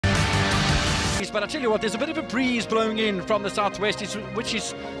but I tell you what, there's a bit of a breeze blowing in from the southwest, which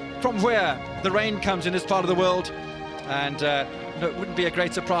is from where the rain comes in this part of the world. And no, it wouldn't be a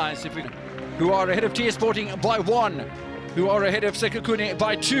great surprise if we... Who are ahead of TS Sporting by 1, who are ahead of Sekhukhune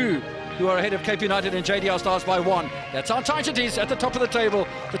by 2, who are ahead of Cape United and JDR Stars by 1. That's how tight it is at the top of the table.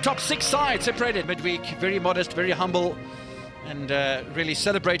 The top 6 sides separated midweek. Very modest, very humble, and really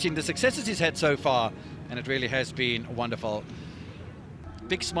celebrating the successes he's had so far. And it really has been wonderful.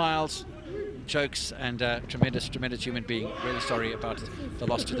 Big smiles, jokes, and tremendous human being. Really sorry about the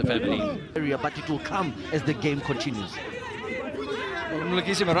loss to the family. But it will come as the game continues.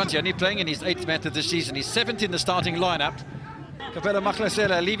 Mlungisi Moranti only playing in his 8th match of the season. He's 7th in the starting lineup. Kapela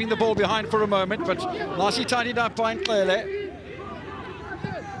Maklasela leaving the ball behind for a moment, but nicely tidied up by Nklele.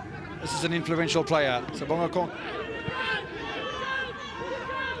 This is an influential player. Sabonga Kong.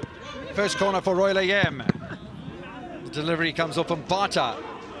 First corner for Royal AM. The delivery comes off from Bata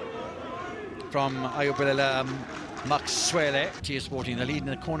from Ayubelela Maxwele. TS Sporting the lead in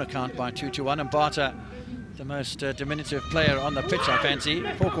the corner count by 2-1, and Bata, the most diminutive player on the pitch, I fancy.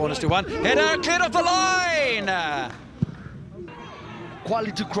 4 corners to 1. Header cleared off the line!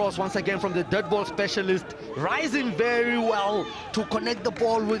 Quality cross once again from the dead ball specialist, rising very well to connect the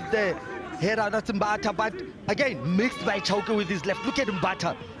ball with the header. That's Mbata, but again mixed by Chauke with his left. Look at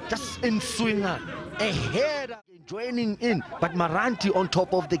Mbata, just in swinger, a header joining in, but Moranti on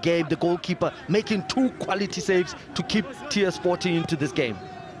top of the game, the goalkeeper making 2 quality saves to keep TS Sporting into this game.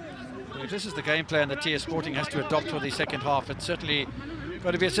 If this is the game plan that TS Sporting has to adopt for the second half, it's certainly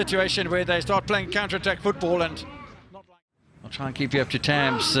got to be a situation where they start playing counter-attack football. And I'll try and keep you up to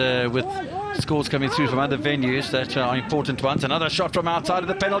times with scores coming through from other venues that are important ones. Another shot from outside of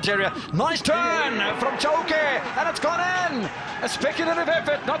the penalty area. Nice turn from Chauke, and it's gone in. A speculative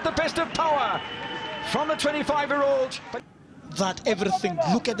effort, not the best of power from the 25-year-old. That everything,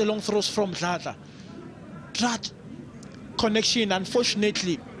 look at the long throws from Dladla. That connection,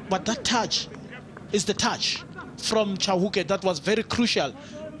 unfortunately, but that touch is the touch from Chauke that was very crucial.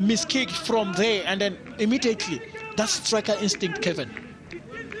 Miskick from there, and then immediately, that's striker instinct, Kevin.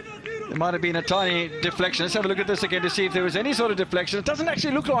 There might have been a tiny deflection. Let's have a look at this again to see if there was any sort of deflection. It doesn't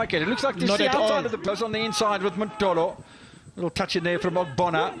actually look like it. It looks like this is the outside of the post on the inside with Montoro. Little touch in there from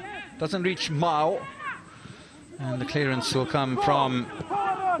Ogbonna. Doesn't reach Mao. And the clearance will come from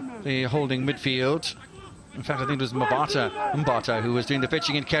the holding midfield. In fact, I think it was Mbata who was doing the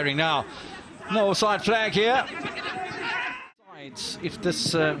fetching and carrying now. No offside flag here. If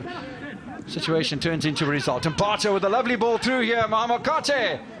this situation turns into a result. Mbata with a lovely ball through here.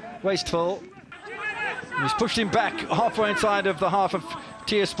 Mahamakate, wasteful. And he's pushed him back halfway inside of the half of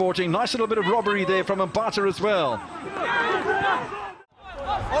TS Sporting. Nice little bit of robbery there from Mbata as well.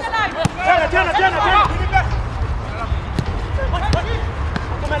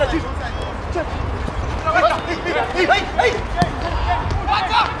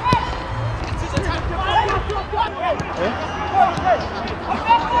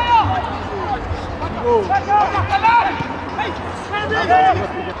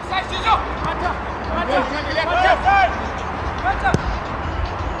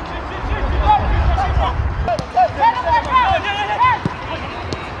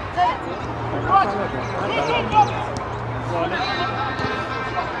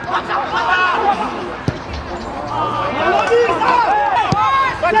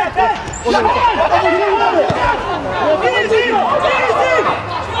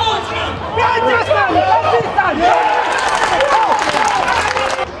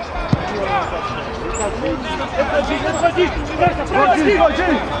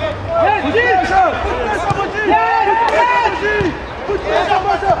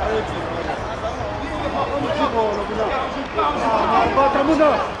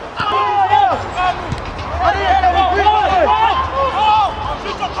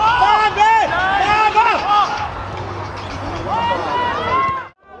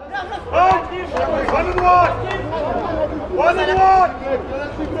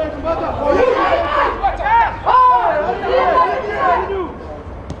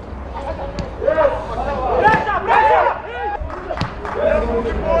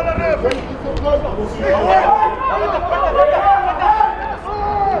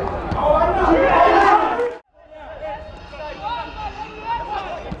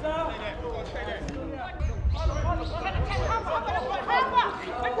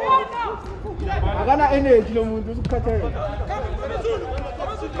 Akana energy lo muntu ukukhathela.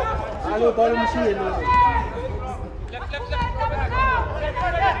 Alo ball umshiye lo.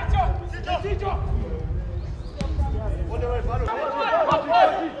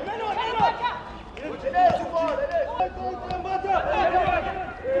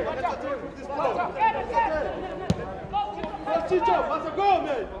 Left.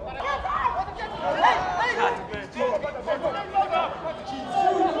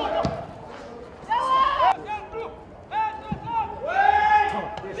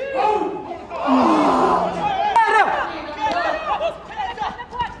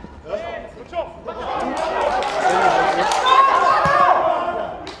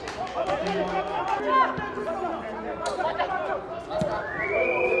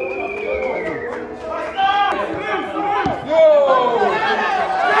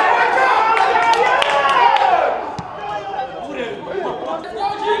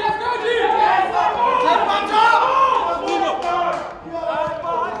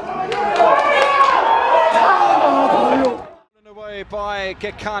 By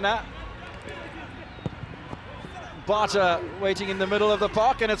Kekana. Mbata waiting in the middle of the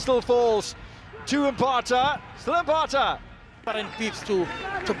park, and it still falls to Mbata. Still Mbata. Different peeps to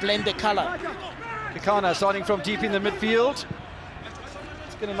blend the color. Kekana starting from deep in the midfield.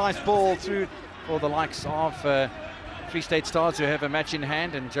 It's been a nice ball through for the likes of Free State Stars, who have a match in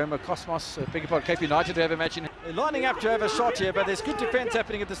hand, and Jomo Cosmos, beg your pardon, Cape United, who have a match in hand. They're lining up to have a shot here, but there's good defence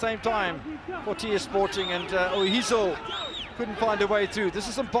happening at the same time for TS Sporting, and Ohiso couldn't find a way through. This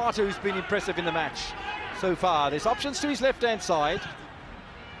is Mbata who's been impressive in the match so far. There's options to his left-hand side.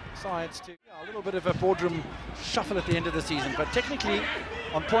 Sides to a little bit of a boardroom shuffle at the end of the season, but technically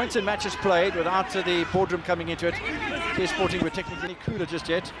on points and matches played, without the boardroom coming into it, TS Sporting were technically cooler just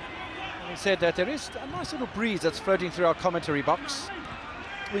yet. Having said that, there is a nice little breeze that's floating through our commentary box.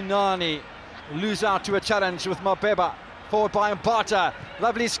 Winani lose out to a challenge with Mabeba, forward by Mbata.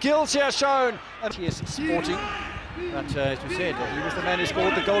 Lovely skills here shown. And TS Sporting. But as we said, he was the man who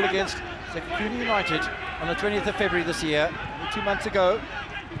scored the goal against Sekhukhune United on the 20th of February this year, 2 months ago.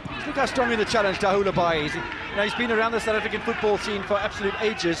 Look how strong in the challenge Tahula Bai is. He's been around the South African football scene for absolute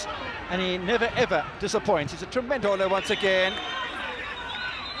ages, and he never ever disappoints. He's a tremendous bowler once again.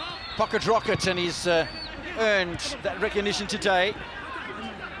 Pocket rocket, and he's earned that recognition today.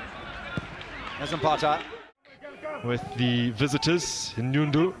 As Mbata. With the visitors,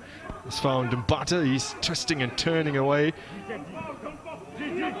 Nyundu has found Mbata. He's twisting and turning away.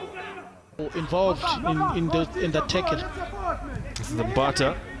 Involved in the tackle. This is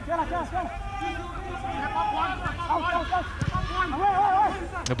Mbata.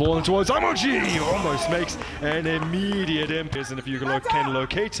 The ball in towards Amoji, almost makes an immediate impact, and if you can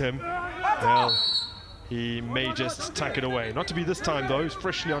locate him, well, he may just tuck it away. Not to be this time though, he's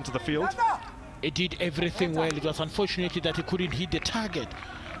freshly onto the field. He did everything well. It was unfortunately that he couldn't hit the target.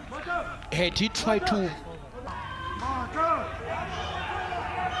 Had he tried to...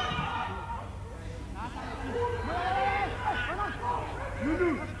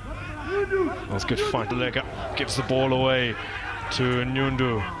 That's good fight. The leg up, gives the ball away to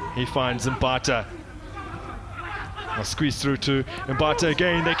Nyundu. He finds Mbata. I'll squeeze through to Mbata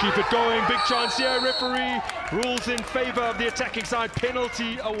again. They keep it going. Big chance here. Referee rules in favor of the attacking side.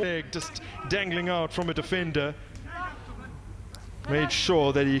 Penalty away. Just dangling out from a defender. Made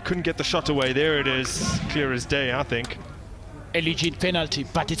sure that he couldn't get the shot away. There it is. Clear as day, I think. A legit penalty,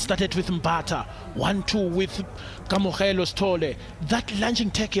 but it started with Mbata. 1-2 with Kamogelo Stole. That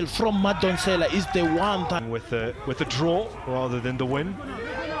lunging tackle from Madonsela is the one that... With a draw rather than the win.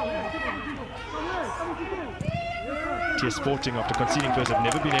 TS Sporting, after conceding first, have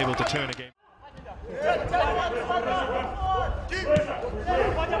never been able to turn a game.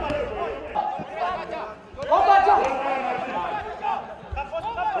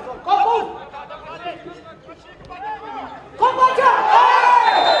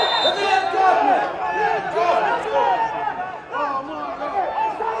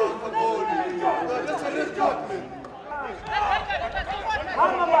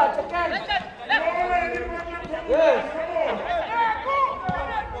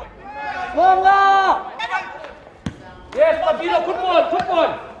 Yes, Pabilo, good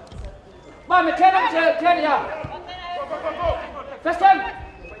ball. Man, 10 here.